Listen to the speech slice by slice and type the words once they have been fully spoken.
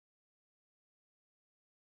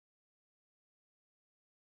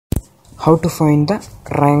how to find the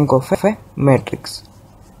rank of a matrix.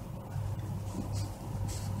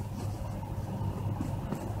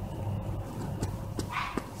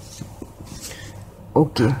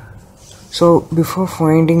 Okay, so before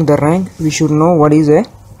finding the rank, we should know what is a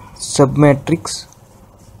submatrix.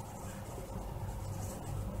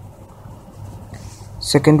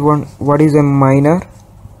 Second one, what is a minor?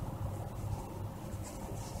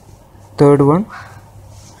 Third one,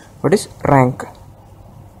 what is rank?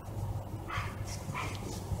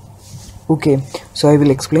 Okay, so I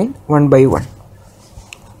will explain one by one.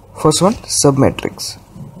 First one, submatrix.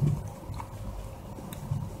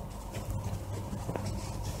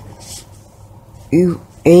 If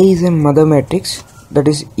A is a mother matrix, that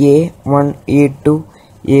is A1, A2,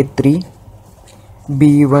 A3,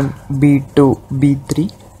 B1, B2,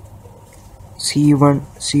 B3, C1,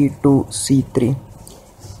 C2, C3.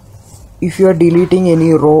 If you are deleting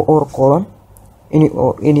any row or column, any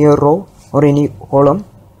row or any column,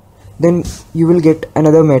 then you will get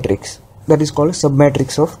another matrix that is called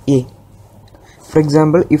submatrix of A. For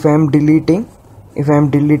example, if I am deleting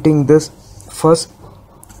this first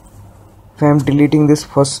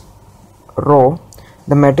row,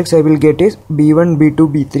 the matrix I will get is B1, B2,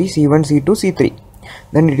 B3, C1, C2, C3.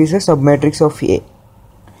 Then it is a submatrix of A.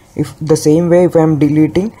 If the same way, if I am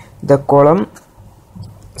deleting the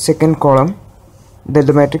second column, then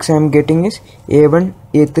the matrix I am getting is A1,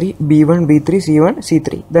 A3, B1, B3, C1,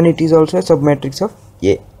 C3. Then it is also a submatrix of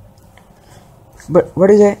A. But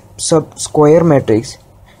what is a square matrix?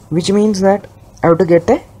 Which means that I have to get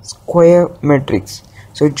a square matrix.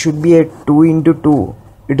 So it should be a 2 into 2.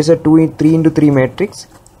 It is a 3 into 3 matrix.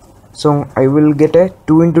 So I will get a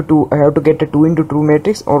 2 into 2. I have to get a 2 into 2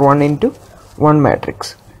 matrix or 1 into 1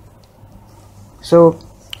 matrix. So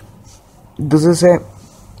this is a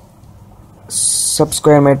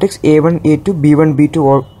subsquare matrix A1, A2, B1,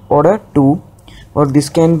 B2 order 2, or this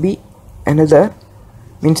can be another,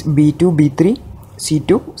 means B2, B3,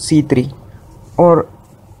 C2, C3, or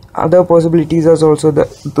other possibilities are also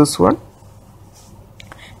this one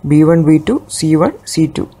B1, B2, C1,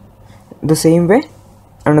 C2. The same way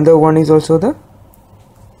another one is also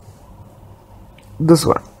this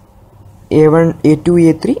one A1, A2,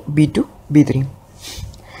 A3, B2, B3.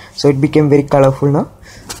 So it became very colorful now.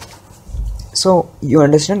 So you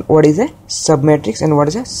understand what is a submatrix and what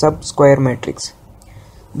is a subsquare matrix.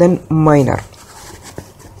 Then minor.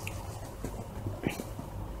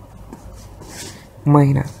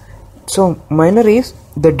 So minor is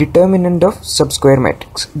the determinant of subsquare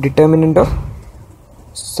matrix. Determinant of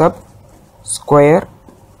subsquare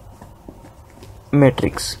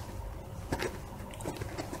matrix.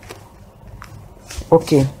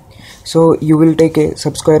 Okay, so you will take a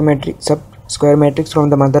subsquare matrix from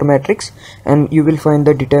the mother matrix and you will find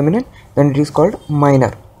the determinant, then it is called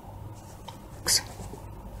minor.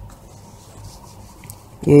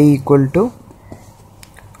 A equal to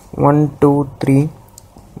 1 2 3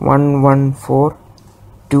 1 1 4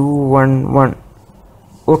 2 1 1.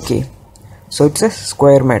 Okay, so it's a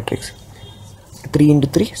square matrix, 3 into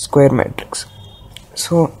 3 square matrix.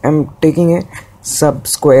 So I'm taking a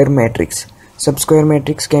subsquare matrix. Subsquare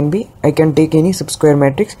matrix can be, I can take any subsquare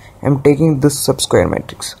matrix. I'm taking this subsquare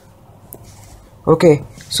matrix. Okay,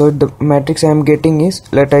 so the matrix I'm getting is,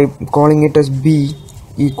 I'm calling it as B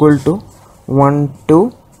equal to 1 2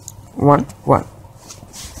 1 1.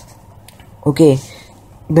 Okay,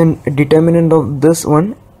 then determinant of this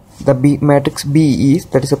one, the matrix B is,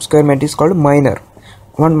 that is subsquare matrix called minor.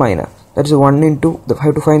 1 minor, that is 1 into, I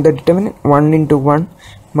have to find the determinant, 1 into 1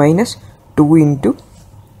 minus 2 into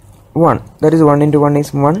 1, that is 1 into 1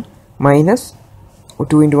 is 1 minus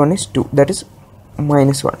 2 into 1 is 2, that is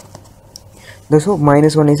minus 1. So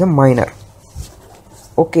minus 1 is a minor.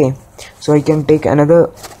 Okay, so I can take another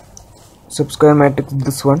subsquare matrix,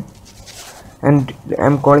 this one, and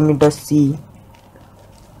I'm calling it as C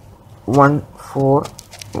 1 4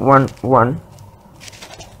 1 1.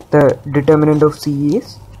 The determinant of C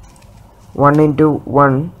is 1 into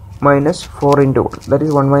 1 minus 4 into 1, that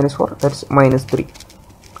is 1 minus 4, that's minus 3.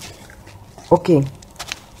 Okay,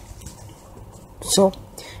 so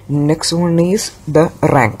next one is the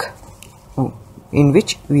rank in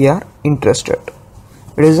which we are interested.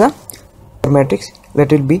 It is a matrix.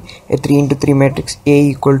 Let it be a 3 into 3 matrix. A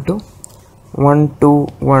equal to 1 2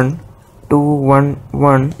 1 2 1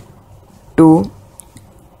 1 2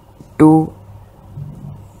 2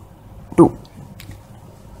 2.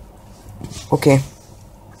 Okay,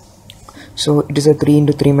 so it is a 3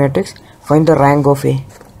 into 3 matrix. Find the rank of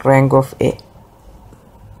A.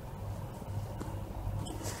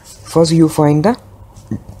 First you find the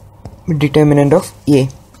determinant of A.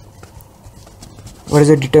 What is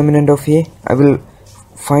the determinant of A? I will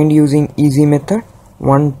find using easy method.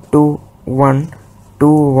 1 2 1 2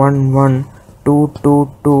 1 1 2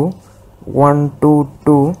 2 2 1 2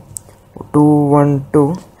 2 2 1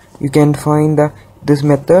 2. You can find this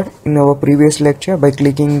method in our previous lecture by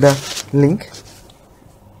clicking the link.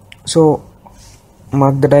 So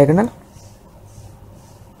mark the diagonal.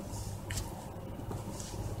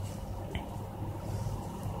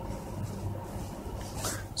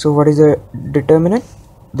 So what is the determinant?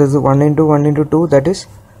 This is 1 into 1 into 2, that is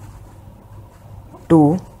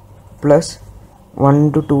 2, plus 1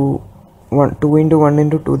 into 2, 2 into 1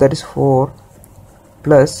 into 2, that is 4,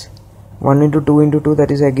 plus 1 into 2 into 2, that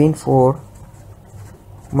is again 4,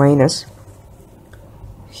 minus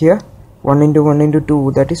here 1 into 1 into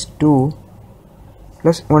 2, that is 2,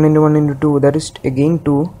 plus 1 into 1 into 2, that is again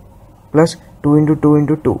 2, plus 2 into 2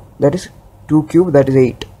 into 2, that is 2 cube, that is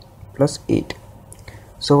 8, plus 8.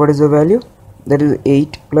 So what is the value? That is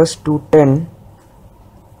 8 plus 2, 10,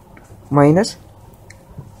 minus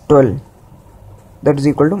 12, that is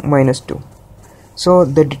equal to minus 2. So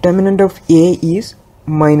the determinant of A is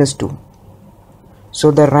minus 2.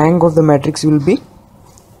 So the rank of the matrix will be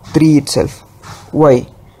 3 itself. Why?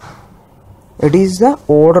 It is the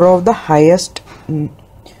order of the highest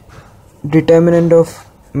determinant of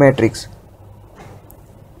matrix,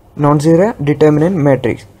 non-zero determinant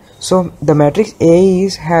matrix. So the matrix A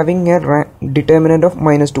is having a determinant of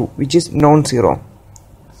minus 2, which is non-zero.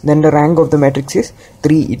 Then the rank of the matrix is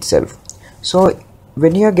 3 itself. So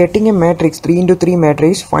when you are getting a matrix 3 into 3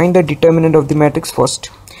 matrix, find the determinant of the matrix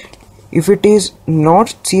first. If it is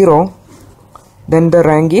not 0, then the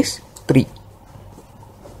rank is 3.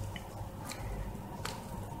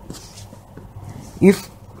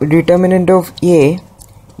 If determinant of A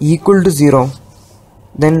equal to 0,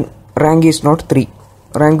 then rank is not 3.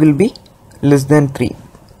 Rank will be less than 3.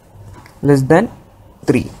 Less than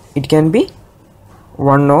 3. It can be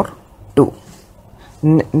 1 or 2.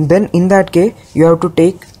 Then in that case, you have to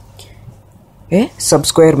take a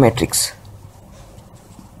subsquare matrix.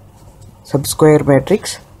 Subsquare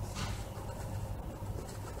matrix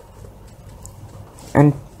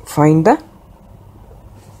and find the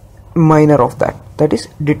minor of that. That is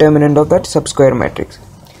determinant of that subsquare matrix.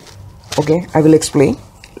 Okay, I will explain.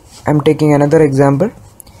 I am taking another example.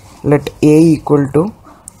 Let A equal to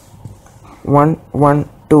 1 1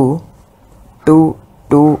 2 2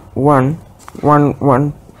 2 1 1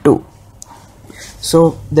 1 2.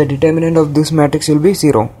 So the determinant of this matrix will be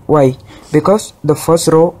 0. Why? Because the first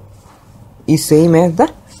row is same as the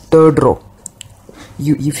third row.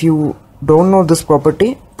 If you don't know this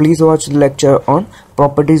property, please watch the lecture on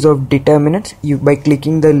properties of determinants by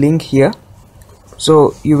clicking the link here.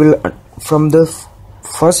 So you will, from the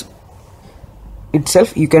first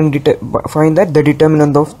itself, you can find that the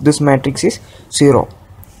determinant of this matrix is 0.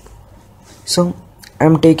 So I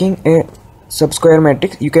am taking a subsquare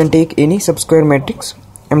matrix. You can take any subsquare matrix.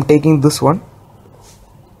 I am taking this one.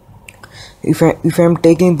 If I am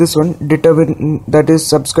taking this one, that is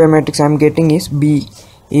subsquare matrix I am getting is B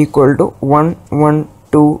equal to 1 1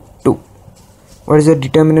 2 2. What is the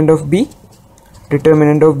determinant of B?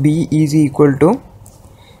 Determinant of B is equal to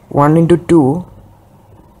 1 into 2,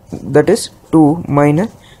 that is 2,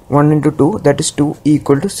 minus 1 into 2, that is 2,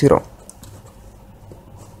 equal to 0.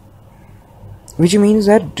 Which means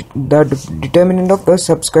that the determinant of the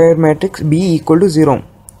subsquare matrix B equal to 0.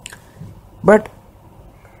 But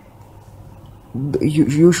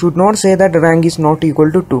you should not say that rank is not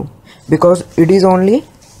equal to 2, because it is only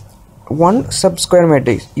one subsquare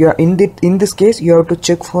matrix. In this case you have to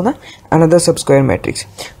check for the another subsquare matrix.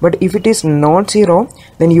 But if it is not 0,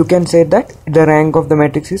 then you can say that the rank of the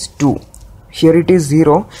matrix is 2. Here it is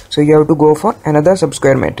 0, so you have to go for another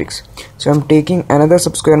subsquare matrix. So I am taking another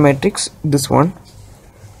subsquare matrix, this one,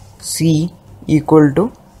 C equal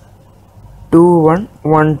to 2 1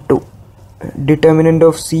 1 2. Determinant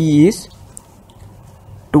of C is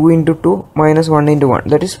 2 into 2 minus 1 into 1,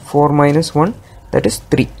 that is 4 minus 1, that is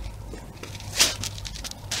 3.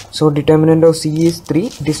 So determinant of C is 3,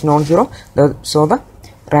 it is non-zero, so the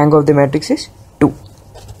rank of the matrix is 2.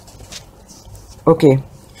 Okay,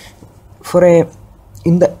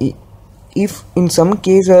 if in some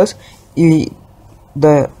cases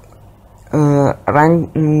the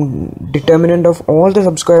rank determinant of all the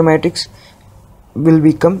subsquare matrix will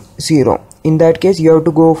become 0, in that case you have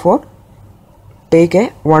to go for take a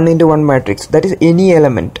 1 into 1 matrix, that is any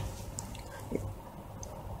element.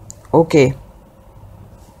 Okay,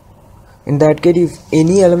 in that case if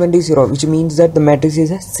any element is 0, which means that the matrix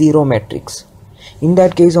is a 0 matrix, in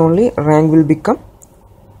that case only rank will become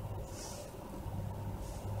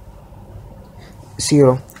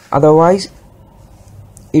 0. Otherwise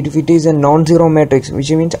if it is a non-zero matrix,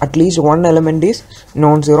 which means at least one element is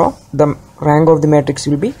non-zero, the rank of the matrix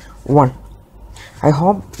will be 1. I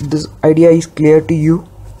hope this idea is clear to you.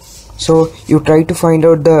 So you try to find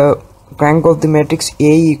out the rank of the matrix A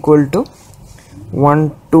equal to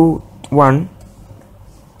 1 2 1,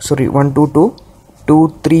 sorry 1 2 2,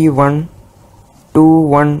 2 3 1, 2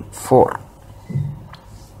 1 4.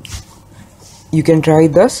 You can try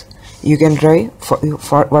this. You can try for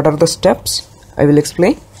what are the steps I will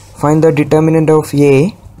explain. Find the determinant of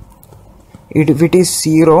A. If it is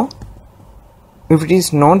 0, if it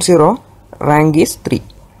is non-zero, rank is 3.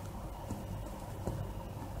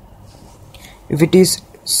 If it is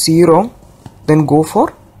 0, then go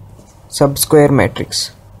for subsquare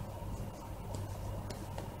matrix.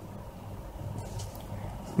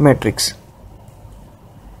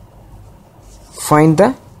 Find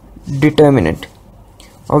the determinant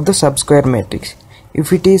of the subsquare matrix.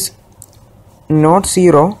 If it is not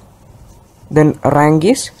 0, then rank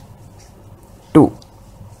is 2.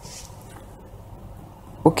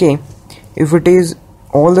 Okay, if it is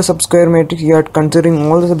all the subsquare matrix, you are considering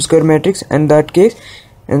all the subsquare matrix, and that case,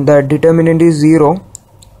 and the determinant is 0,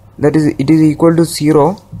 that is, it is equal to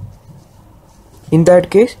 0. In that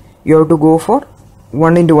case, you have to go for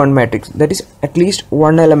 1 into 1 matrix. That is, at least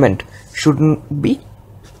one element should not be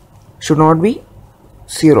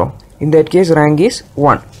 0. In that case, rank is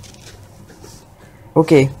 1.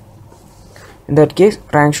 Okay, in that case,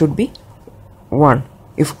 rank should be 1.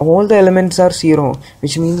 If all the elements are 0,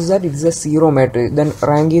 which means that it is a 0 matrix, then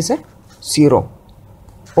rank is a 0.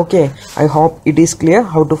 Okay, I hope it is clear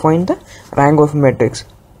how to find the rank of matrix.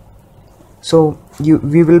 So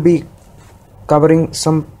we will be covering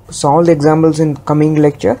some solved examples in coming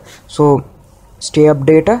lecture. So stay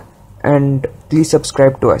updated and please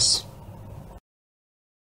subscribe to us.